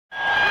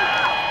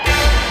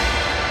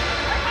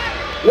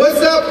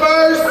What's up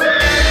first?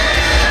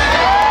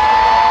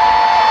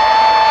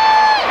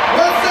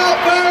 What's up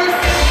first?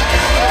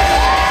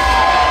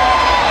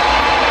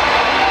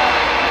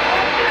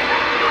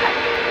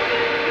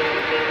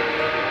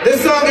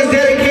 This song is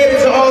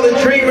dedicated to all the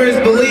dreamers,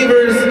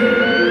 believers,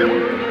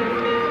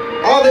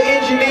 all the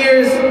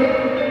engineers,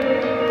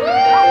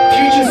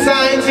 future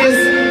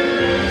scientists,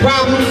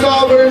 problem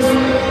solvers.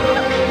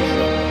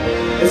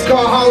 It's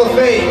called Hall of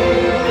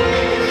Fame.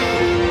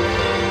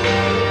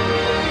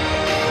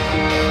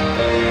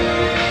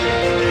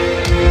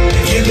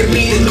 You could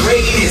be the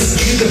greatest,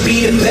 you could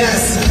be the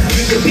best,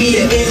 you could be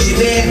an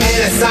engineer and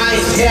a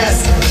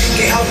scientist. You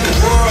can help the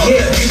world,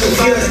 yeah, you can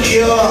find the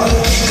cure.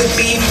 You could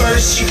be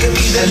first, you could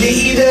be the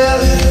leader.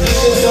 You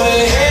can throw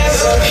your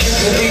hands up, you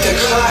can be the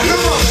clock. You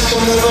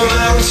can move a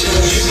mountain,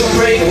 you can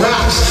break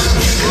rocks.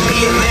 You can be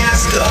a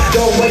master,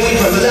 don't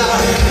wait for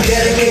luck.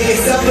 Dedicate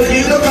yourself and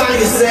you can find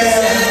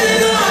yourself.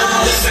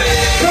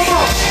 Come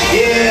on,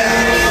 yeah,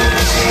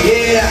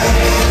 yeah.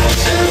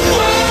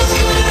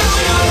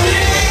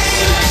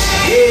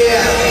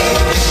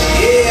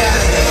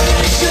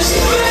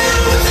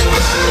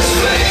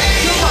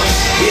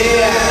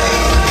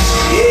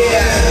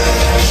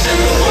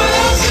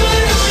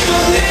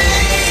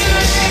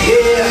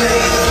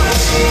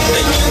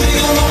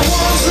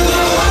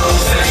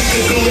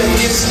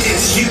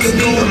 You could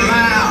be a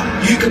mile,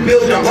 you could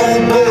build your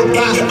own boat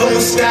in your own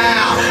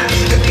style.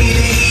 You could be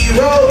the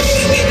hero, you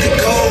can get the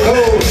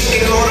gold.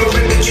 You can go to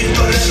record, you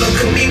but never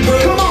could be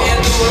broke. Come on.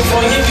 Do it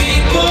for your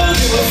people,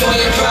 do it for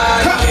your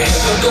pride. You're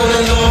never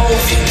gonna know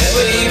if you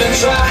never even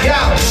try.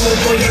 Yeah. Do it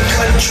for your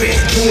country,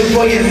 do it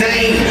for your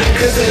name.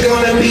 Cause there's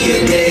gonna be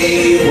a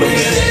day when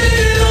you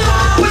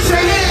put your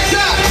hands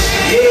up.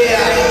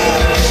 Yeah,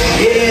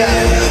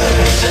 yeah.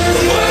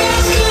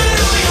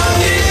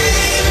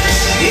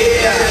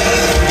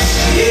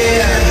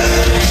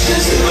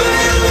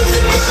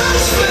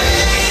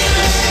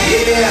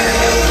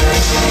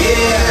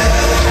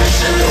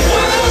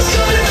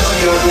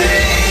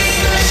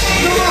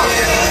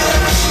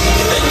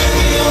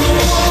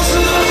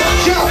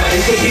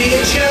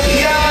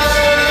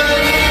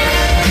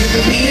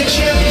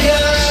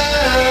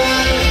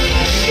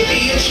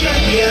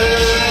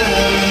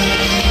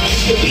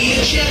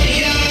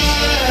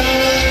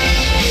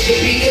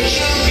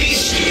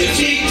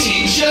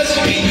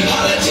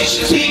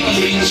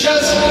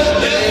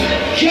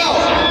 Yo,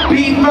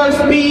 be first,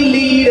 be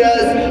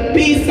leaders,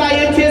 be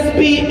scientists,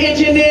 be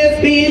engineers,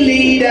 be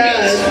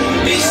leaders.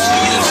 Be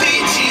students, be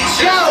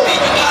teachers, be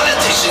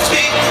politicians,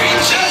 be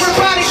preachers.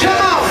 Everybody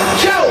come on,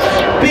 yo,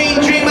 be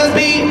dreamers,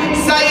 be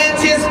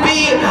scientists,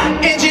 be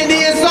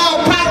engineers,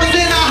 all powers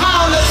in a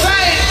Hall of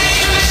Fame.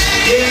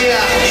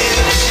 Yeah,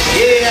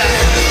 yeah.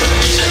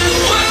 And the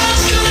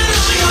world's gonna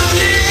know your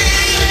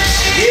name.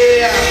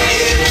 Yeah,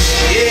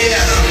 yeah,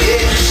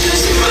 yeah.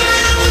 This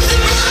man with the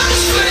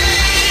most fame.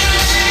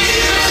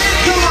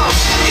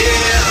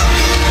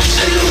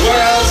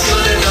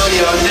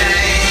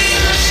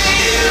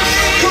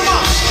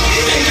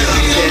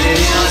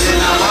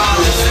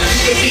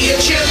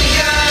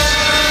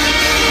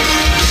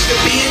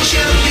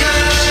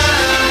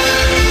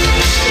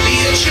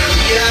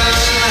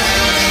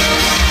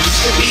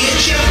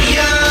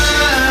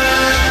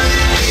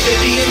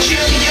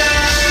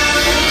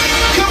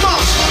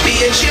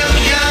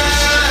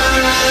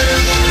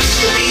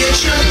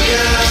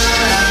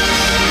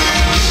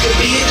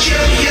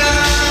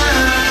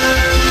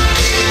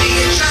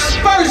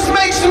 First,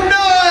 make some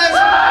noise!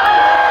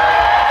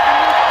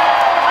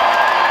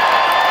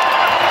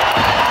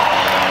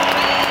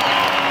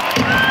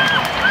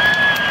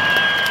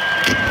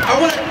 I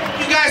want to thank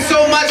you guys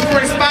so much for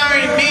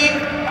inspiring me,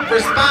 for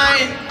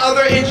inspiring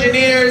other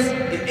engineers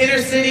in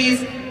inner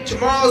cities,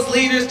 tomorrow's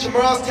leaders,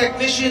 tomorrow's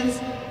technicians.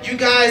 You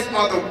guys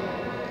are the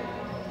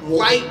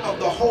light of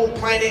the whole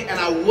planet, and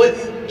I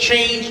wouldn't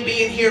change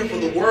being here for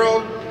the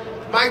world.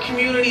 My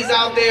communities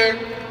out there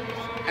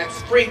at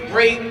spring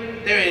break,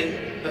 they're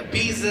in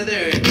Ibiza,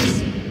 they're in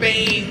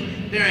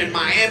Spain, they're in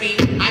Miami.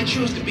 I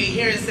choose to be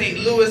here in St.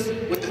 Louis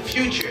with the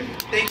future.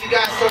 Thank you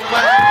guys so much.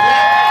 Let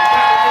the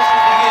competition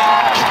begin.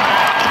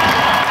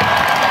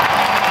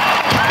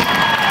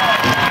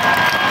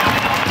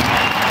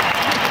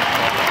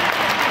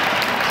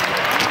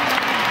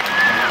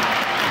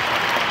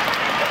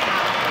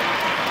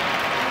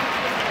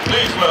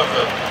 Please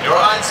welcome your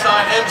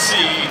Einstein MC,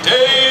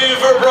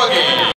 Dave Brugge.